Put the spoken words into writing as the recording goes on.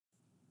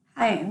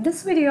Hi, in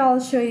this video I'll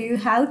show you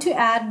how to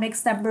add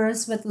mixed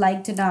numbers with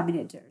like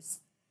denominators.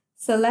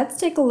 So let's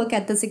take a look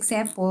at this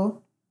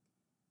example.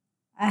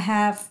 I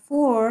have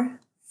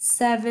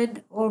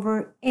 7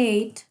 over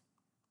 8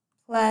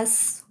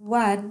 plus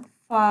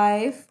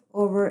 5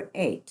 over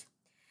 8.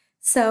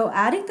 So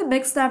adding the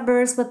mixed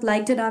numbers with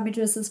like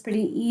denominators is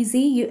pretty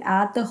easy. You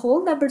add the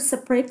whole numbers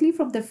separately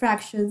from the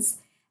fractions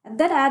and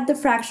then add the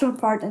fractional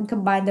part and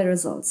combine the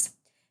results.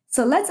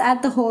 So let's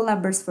add the whole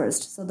numbers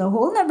first. So the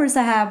whole numbers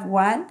I have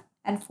 1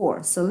 and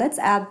 4. So let's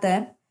add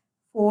them.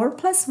 4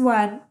 plus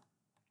 1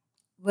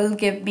 will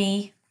give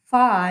me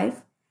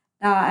 5.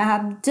 Now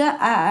I'm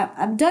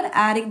done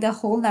adding the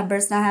whole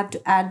numbers. Now I have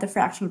to add the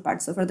fractional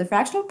part. So for the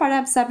fractional part, I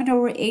have 7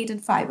 over 8 and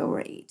 5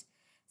 over 8.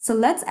 So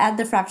let's add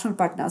the fractional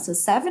part now. So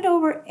 7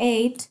 over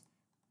 8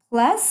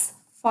 plus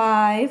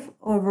 5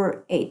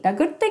 over 8. Now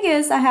good thing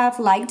is I have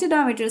like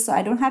denominators, so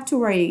I don't have to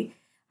worry.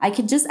 I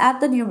can just add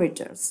the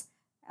numerators.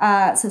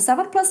 So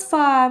 7 plus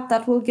 5,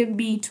 that will give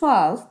me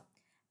 12.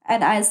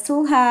 And I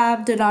still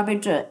have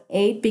denominator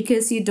 8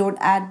 because you don't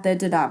add the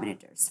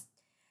denominators.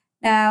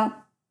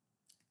 Now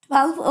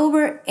 12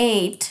 over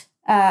 8,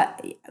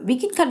 we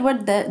can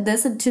convert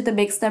this into the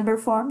mixed number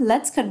form.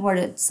 Let's convert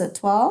it. So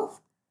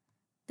 12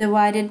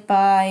 divided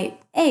by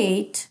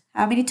 8.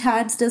 How many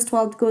times does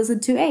 12 goes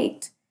into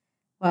 8?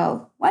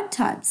 Well, 1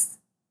 times.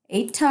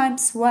 8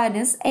 times 1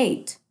 is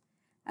 8.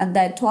 And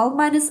then 12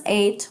 minus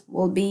 8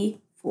 will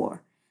be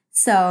 4.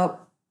 So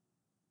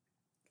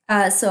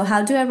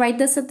how do I write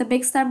this in the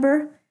mixed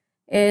number?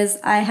 Is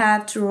I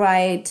have to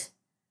write,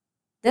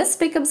 this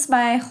becomes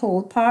my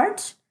whole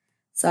part.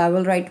 So I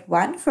will write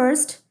 1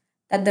 first.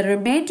 Then the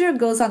remainder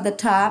goes on the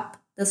top.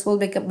 This will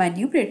become my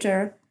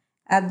numerator.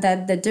 And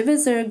then the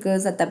divisor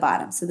goes at the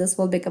bottom. So this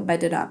will become my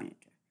denominator.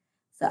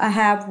 So I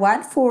have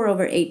 4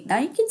 over 8. Now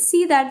you can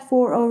see that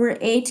 4 over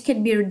 8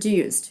 can be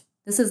reduced.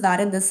 This is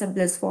not in the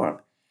simplest form.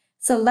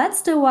 So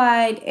let's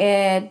divide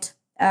it.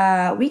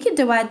 We can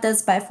divide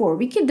this by 4.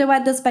 We can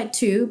divide this by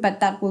 2, but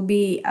that will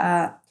be,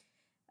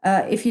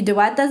 if you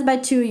divide this by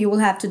 2, you will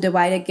have to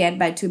divide again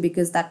by 2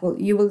 because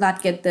you will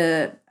not get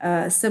the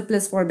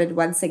simplest form in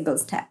one single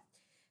step.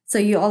 So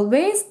you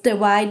always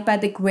divide by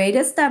the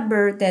greatest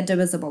number they're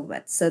divisible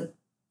with. So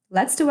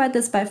let's divide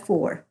this by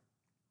 4.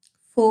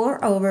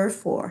 4 over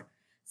 4.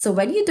 So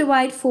when you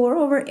divide 4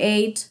 over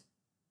 8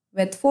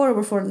 with 4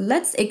 over 4,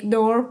 let's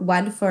ignore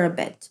 1 for a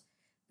bit.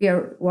 We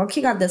are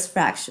working on this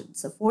fraction.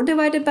 So 4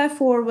 divided by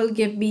 4 will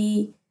give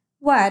me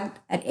 1,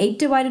 and 8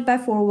 divided by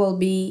 4 will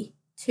be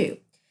 2.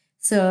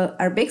 So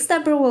our mixed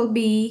number will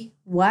be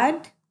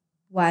 1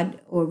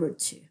 over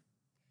 2.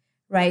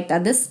 Right, now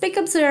this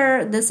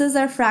is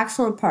our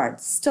fractional part.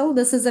 Still,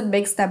 this is a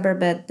mixed number,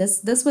 but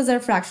this was our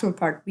fractional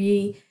part.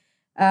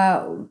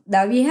 Now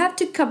we have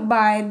to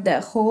combine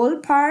the whole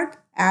part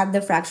and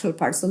the fractional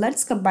part. So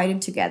let's combine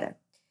it together.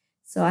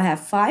 So I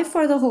have 5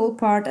 for the whole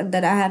part, and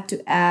then I have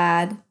to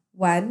add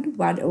 1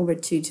 over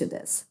 2 to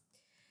this.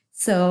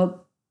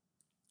 So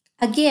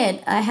again,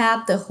 I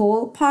have the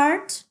whole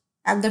part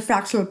and the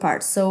fractional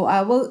part. So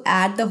I will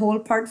add the whole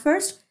part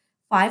first.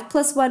 5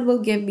 plus 1 will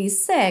give me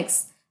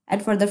 6.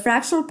 And for the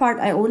fractional part,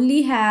 I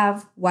only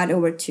have 1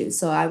 over 2.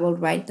 So I will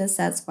write this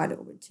as 1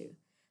 over 2.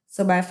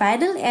 So my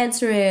final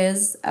answer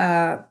is,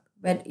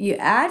 when you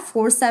add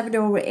 7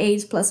 over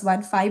 8 plus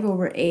 5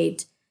 over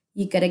 8,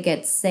 you're going to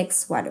get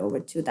 1 over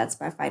 2. That's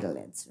my final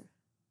answer.